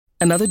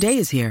Another day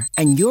is here,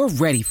 and you're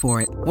ready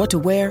for it. What to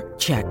wear?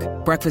 Check.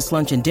 Breakfast,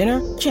 lunch, and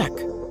dinner? Check.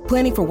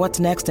 Planning for what's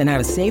next and how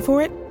to save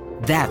for it?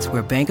 That's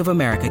where Bank of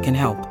America can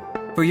help.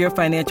 For your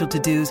financial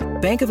to-dos,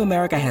 Bank of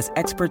America has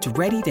experts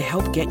ready to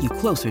help get you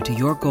closer to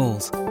your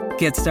goals.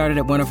 Get started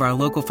at one of our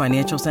local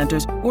financial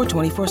centers or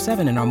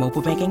 24/7 in our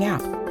mobile banking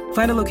app.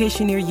 Find a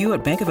location near you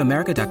at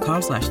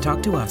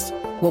bankofamerica.com/talktous.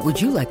 What would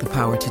you like the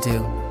power to do?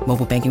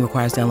 Mobile banking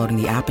requires downloading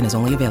the app and is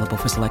only available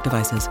for select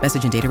devices.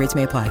 Message and data rates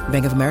may apply.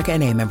 Bank of America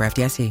N.A., member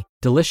FDIC.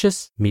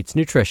 Delicious meets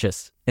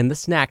nutritious in the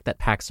snack that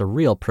packs a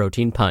real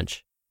protein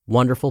punch.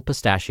 Wonderful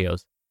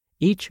Pistachios.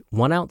 Each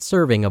 1 ounce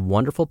serving of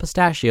Wonderful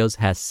Pistachios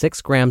has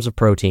 6 grams of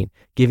protein,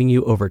 giving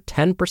you over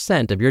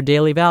 10% of your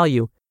daily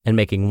value and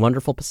making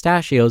Wonderful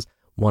Pistachios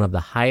one of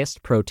the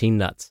highest protein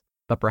nuts.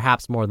 But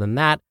perhaps more than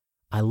that,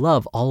 I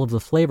love all of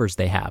the flavors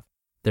they have.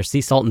 Their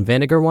sea salt and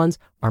vinegar ones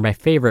are my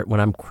favorite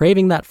when I'm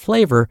craving that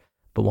flavor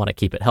but want to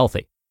keep it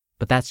healthy.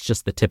 But that's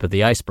just the tip of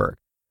the iceberg.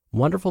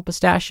 Wonderful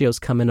Pistachios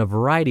come in a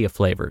variety of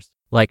flavors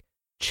like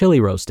chili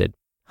roasted,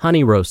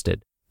 honey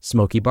roasted,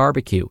 smoky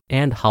barbecue,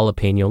 and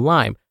jalapeno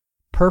lime,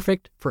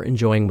 perfect for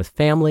enjoying with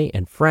family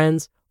and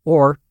friends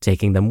or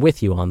taking them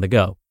with you on the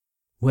go.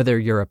 Whether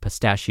you're a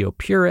pistachio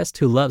purist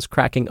who loves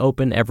cracking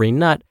open every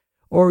nut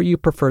or you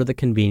prefer the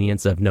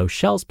convenience of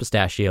no-shells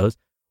pistachios,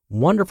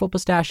 Wonderful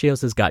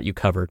Pistachios has got you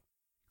covered.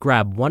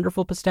 Grab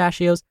Wonderful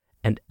Pistachios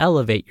and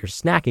elevate your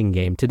snacking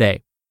game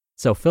today.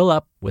 So fill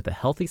up with a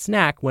healthy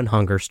snack when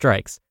hunger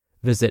strikes.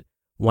 Visit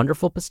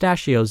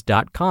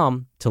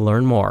wonderfulpistachios.com to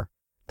learn more.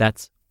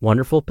 That's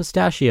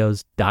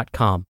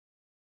wonderfulpistachios.com.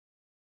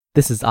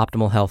 This is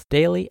Optimal Health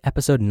Daily,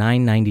 episode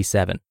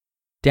 997,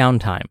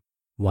 Downtime,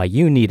 Why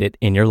You Need It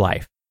in Your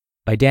Life,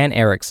 by Dan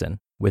Erickson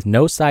with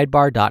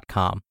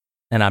NoSidebar.com.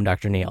 And I'm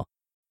Dr. Neil.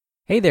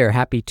 Hey there,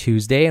 happy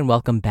Tuesday, and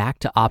welcome back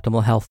to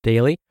Optimal Health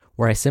Daily,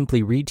 where I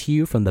simply read to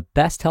you from the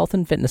best health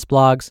and fitness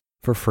blogs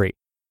for free.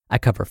 I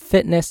cover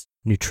fitness,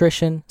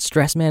 nutrition,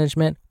 stress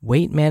management,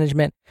 weight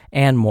management,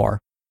 and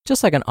more,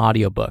 just like an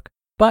audiobook,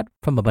 but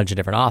from a bunch of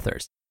different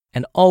authors,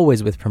 and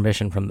always with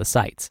permission from the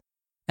sites.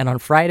 And on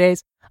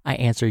Fridays, I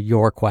answer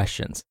your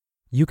questions.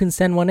 You can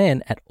send one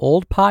in at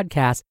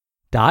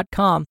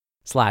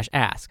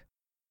oldpodcast.com/ask.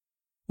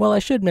 Well, I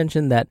should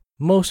mention that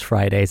most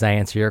Fridays I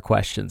answer your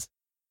questions.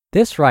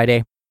 This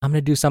Friday, I'm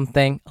going to do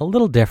something a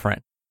little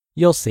different.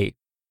 You'll see.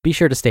 Be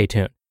sure to stay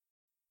tuned.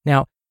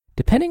 Now,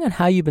 depending on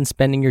how you've been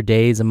spending your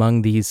days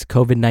among these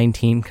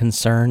COVID-19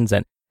 concerns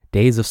and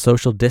days of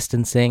social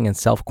distancing and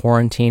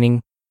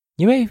self-quarantining,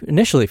 you may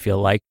initially feel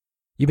like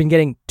you've been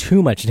getting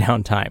too much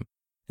downtime.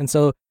 And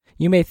so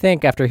you may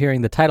think after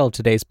hearing the title of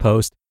today's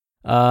post,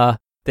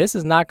 this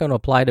is not going to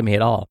apply to me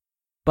at all.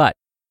 But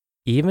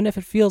even if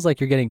it feels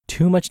like you're getting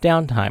too much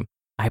downtime,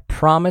 I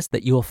promise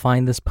that you will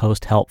find this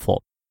post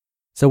helpful.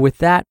 So with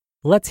that,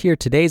 let's hear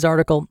today's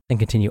article and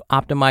continue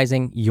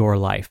optimizing your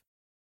life.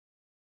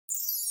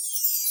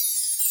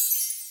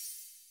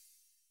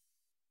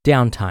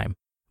 Downtime,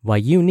 Why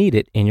You Need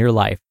It in Your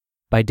Life,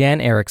 by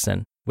Dan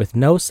Erickson with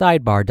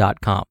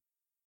NoSidebar.com.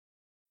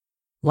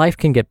 Life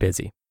can get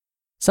busy.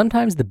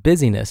 Sometimes the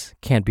busyness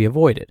can't be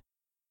avoided.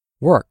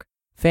 Work,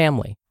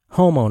 family,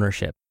 home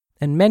ownership,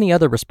 and many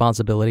other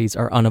responsibilities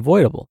are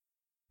unavoidable,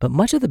 but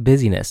much of the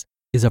busyness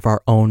is of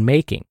our own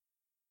making.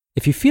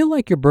 If you feel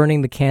like you're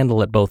burning the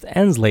candle at both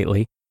ends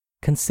lately,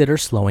 consider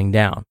slowing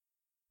down.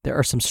 There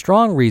are some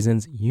strong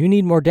reasons you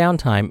need more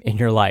downtime in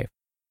your life.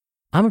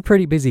 I'm a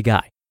pretty busy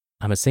guy.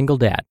 I'm a single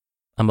dad.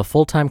 I'm a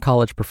full-time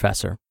college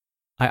professor.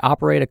 I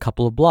operate a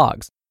couple of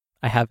blogs.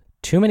 I have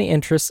too many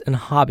interests and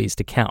hobbies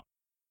to count.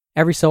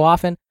 Every so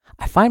often,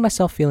 I find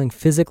myself feeling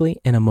physically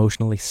and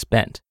emotionally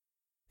spent.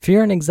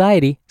 Fear and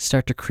anxiety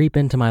start to creep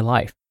into my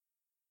life.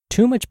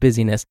 Too much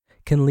busyness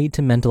can lead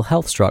to mental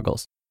health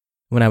struggles.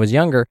 When I was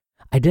younger,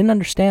 I didn't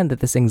understand that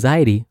this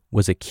anxiety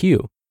was a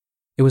cue.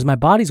 It was my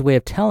body's way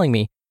of telling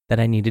me that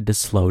I needed to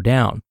slow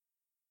down.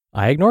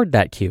 I ignored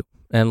that cue,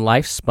 and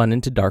life spun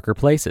into darker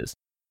places.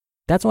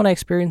 That's when I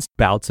experienced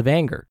bouts of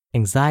anger,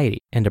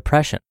 anxiety, and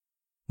depression.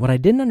 What I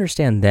didn't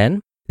understand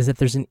then is that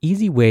there's an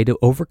easy way to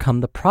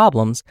overcome the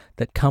problems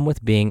that come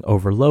with being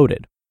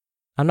overloaded.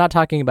 I'm not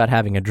talking about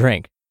having a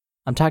drink.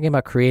 I'm talking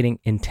about creating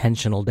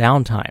intentional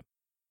downtime.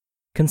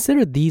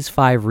 Consider these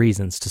 5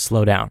 reasons to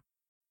slow down.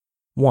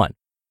 1.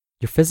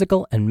 Your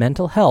physical and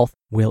mental health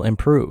will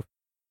improve.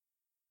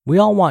 We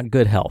all want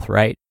good health,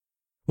 right?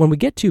 When we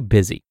get too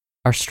busy,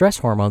 our stress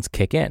hormones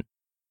kick in.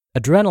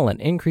 Adrenaline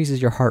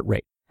increases your heart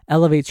rate,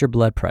 elevates your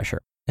blood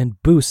pressure,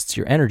 and boosts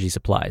your energy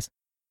supplies.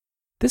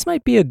 This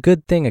might be a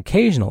good thing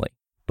occasionally,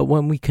 but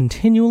when we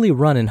continually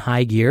run in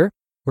high gear,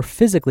 we're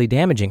physically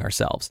damaging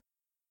ourselves.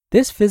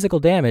 This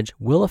physical damage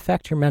will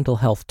affect your mental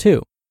health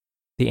too.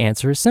 The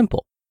answer is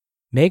simple.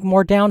 Make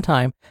more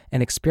downtime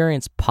and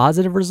experience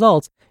positive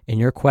results in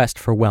your quest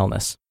for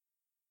wellness.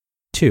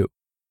 2.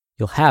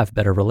 You'll have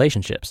better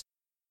relationships.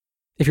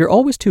 If you're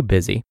always too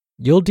busy,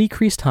 you'll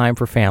decrease time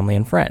for family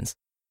and friends.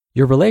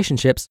 Your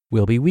relationships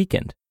will be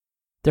weakened.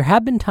 There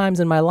have been times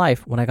in my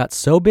life when I got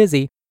so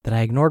busy that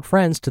I ignored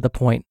friends to the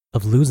point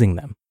of losing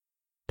them.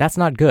 That's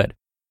not good.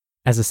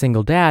 As a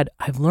single dad,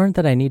 I've learned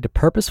that I need to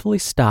purposefully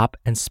stop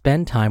and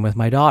spend time with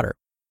my daughter.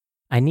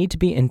 I need to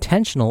be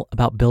intentional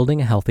about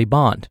building a healthy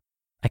bond.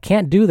 I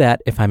can't do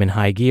that if I'm in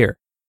high gear.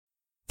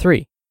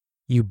 3.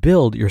 You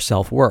build your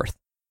self-worth.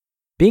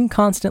 Being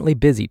constantly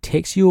busy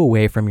takes you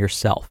away from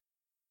yourself.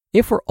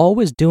 If we're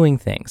always doing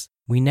things,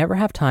 we never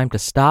have time to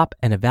stop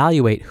and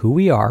evaluate who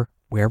we are,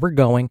 where we're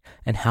going,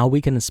 and how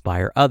we can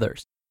inspire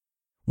others.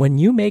 When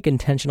you make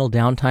intentional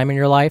downtime in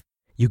your life,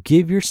 you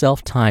give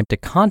yourself time to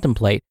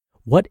contemplate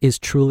what is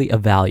truly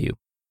of value.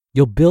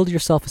 You'll build your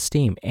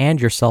self-esteem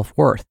and your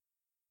self-worth.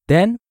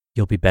 Then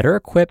you'll be better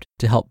equipped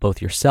to help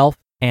both yourself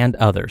and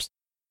others.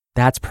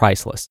 That's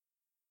priceless.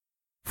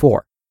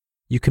 4.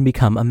 You can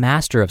become a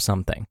master of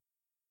something.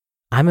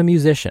 I'm a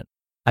musician.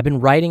 I've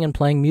been writing and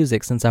playing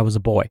music since I was a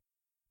boy.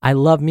 I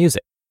love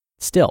music.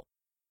 Still,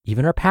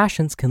 even our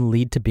passions can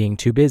lead to being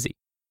too busy.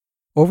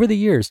 Over the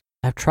years,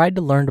 I've tried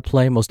to learn to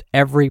play most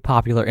every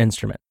popular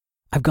instrument.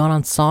 I've gone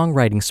on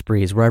songwriting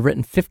sprees where I've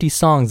written 50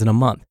 songs in a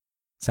month.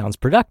 Sounds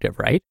productive,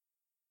 right?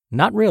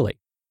 Not really.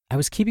 I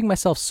was keeping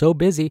myself so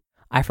busy,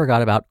 I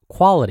forgot about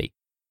quality.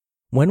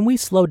 When we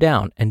slow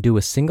down and do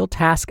a single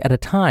task at a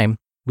time,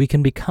 we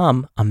can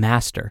become a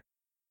master.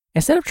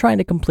 Instead of trying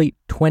to complete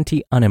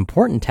 20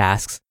 unimportant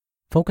tasks,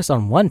 focus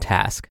on one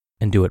task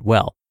and do it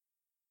well.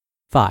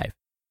 5.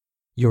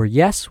 Your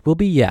yes will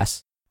be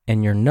yes,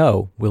 and your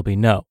no will be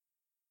no.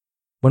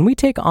 When we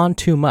take on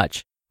too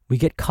much, we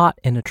get caught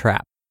in a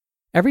trap.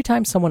 Every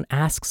time someone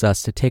asks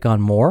us to take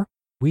on more,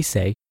 we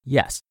say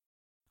yes.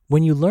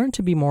 When you learn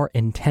to be more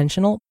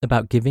intentional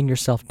about giving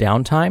yourself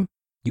downtime,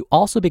 you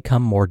also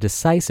become more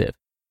decisive.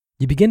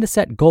 You begin to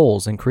set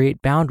goals and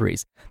create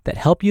boundaries that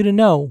help you to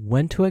know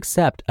when to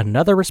accept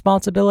another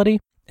responsibility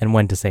and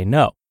when to say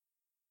no.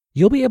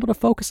 You'll be able to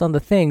focus on the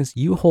things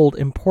you hold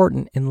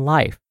important in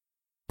life.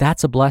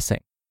 That's a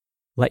blessing.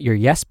 Let your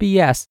yes be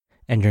yes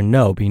and your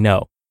no be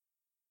no.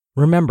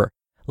 Remember,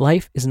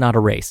 life is not a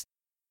race.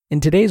 In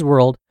today's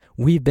world,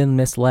 we've been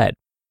misled.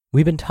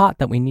 We've been taught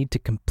that we need to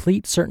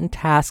complete certain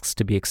tasks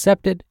to be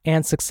accepted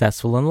and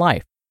successful in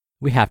life.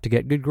 We have to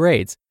get good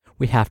grades.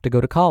 We have to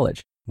go to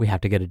college. We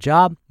have to get a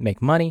job,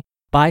 make money,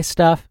 buy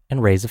stuff,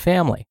 and raise a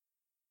family.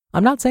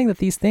 I'm not saying that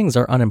these things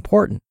are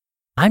unimportant.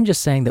 I'm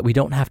just saying that we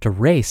don't have to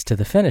race to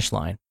the finish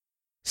line.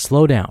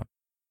 Slow down,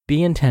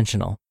 be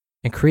intentional,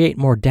 and create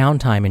more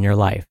downtime in your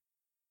life.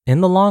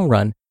 In the long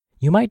run,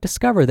 you might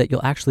discover that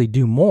you'll actually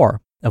do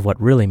more of what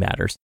really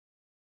matters.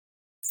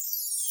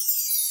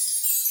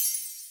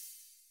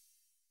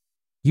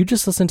 You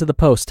just listened to the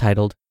post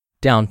titled,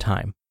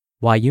 Downtime,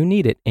 Why You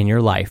Need It in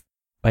Your Life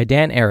by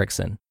Dan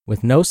Erickson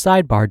with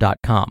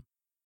NoSidebar.com.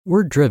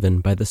 We're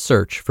driven by the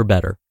search for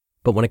better,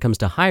 but when it comes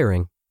to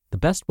hiring, the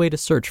best way to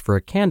search for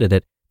a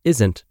candidate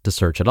isn't to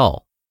search at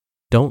all.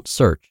 Don't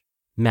search,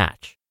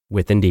 match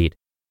with Indeed.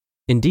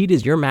 Indeed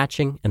is your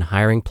matching and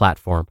hiring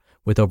platform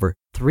with over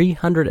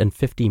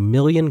 350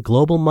 million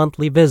global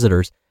monthly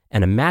visitors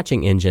and a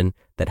matching engine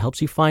that helps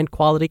you find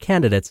quality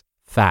candidates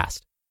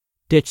fast.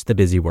 Ditch the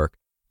busy work.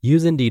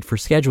 Use Indeed for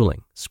scheduling,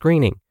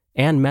 screening,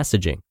 and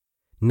messaging.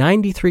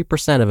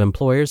 93% of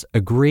employers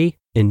agree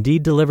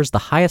Indeed delivers the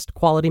highest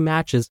quality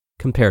matches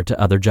compared to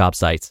other job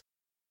sites.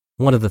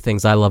 One of the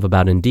things I love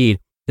about Indeed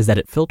is that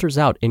it filters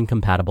out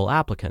incompatible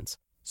applicants.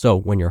 So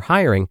when you're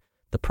hiring,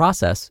 the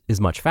process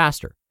is much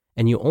faster,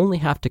 and you only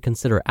have to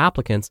consider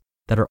applicants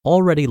that are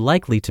already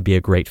likely to be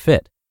a great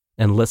fit.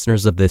 And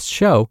listeners of this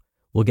show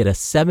will get a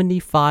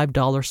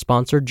 $75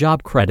 sponsored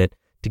job credit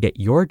to get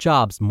your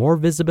jobs more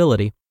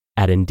visibility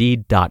at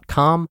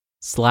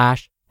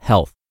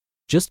Indeed.com/health.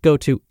 Just go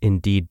to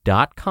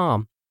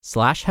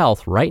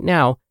Indeed.com/health right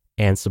now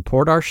and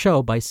support our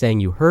show by saying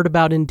you heard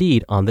about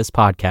Indeed on this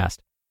podcast.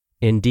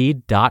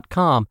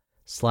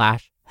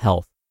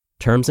 Indeed.com/health.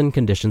 Terms and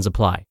conditions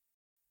apply.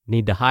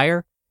 Need to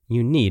hire?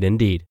 You need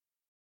Indeed.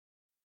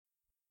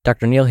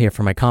 Dr. Neal here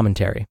for my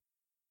commentary.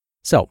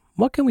 So,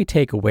 what can we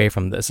take away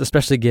from this,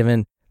 especially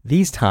given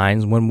these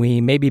times when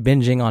we may be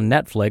binging on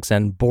Netflix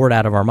and bored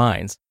out of our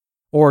minds,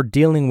 or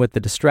dealing with the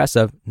distress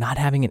of not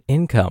having an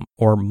income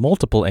or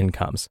multiple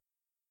incomes?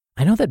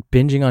 I know that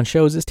binging on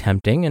shows is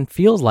tempting and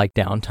feels like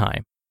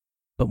downtime,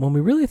 but when we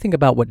really think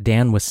about what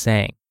Dan was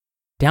saying,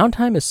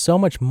 downtime is so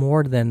much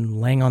more than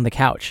laying on the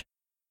couch.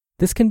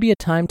 This can be a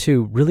time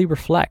to really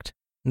reflect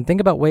and think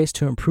about ways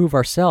to improve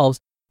ourselves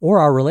or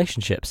our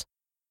relationships.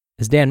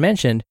 As Dan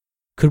mentioned,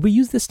 could we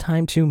use this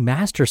time to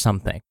master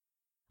something?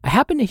 I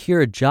happened to hear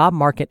a job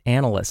market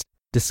analyst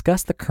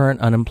discuss the current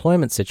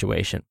unemployment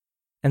situation,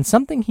 and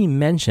something he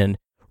mentioned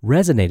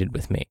resonated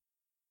with me.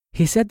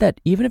 He said that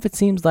even if it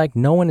seems like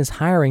no one is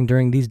hiring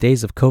during these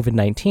days of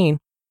COVID-19,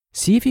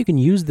 see if you can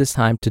use this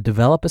time to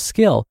develop a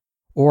skill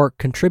or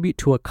contribute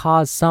to a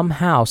cause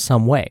somehow,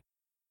 some way.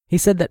 He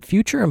said that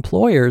future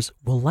employers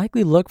will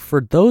likely look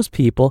for those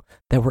people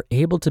that were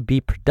able to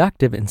be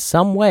productive in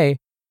some way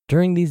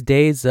during these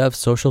days of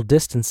social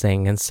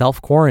distancing and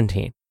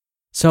self-quarantine.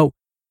 So,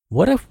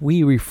 what if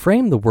we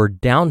reframe the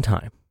word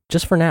downtime,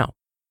 just for now?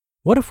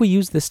 What if we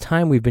use this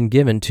time we've been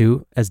given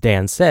to, as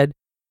Dan said,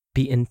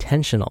 be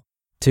intentional,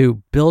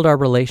 to build our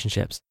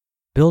relationships,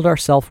 build our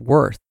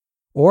self-worth,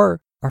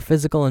 or our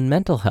physical and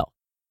mental health,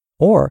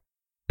 or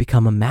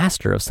become a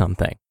master of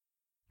something?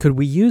 Could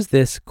we use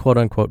this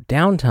quote-unquote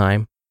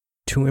downtime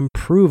to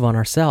improve on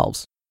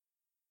ourselves?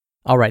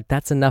 All right,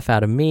 that's enough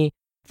out of me.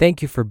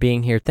 Thank you for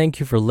being here. Thank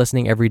you for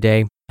listening every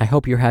day. I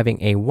hope you're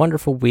having a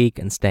wonderful week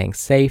and staying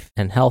safe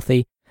and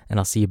healthy, and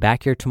I'll see you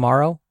back here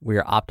tomorrow where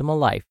your optimal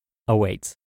life awaits.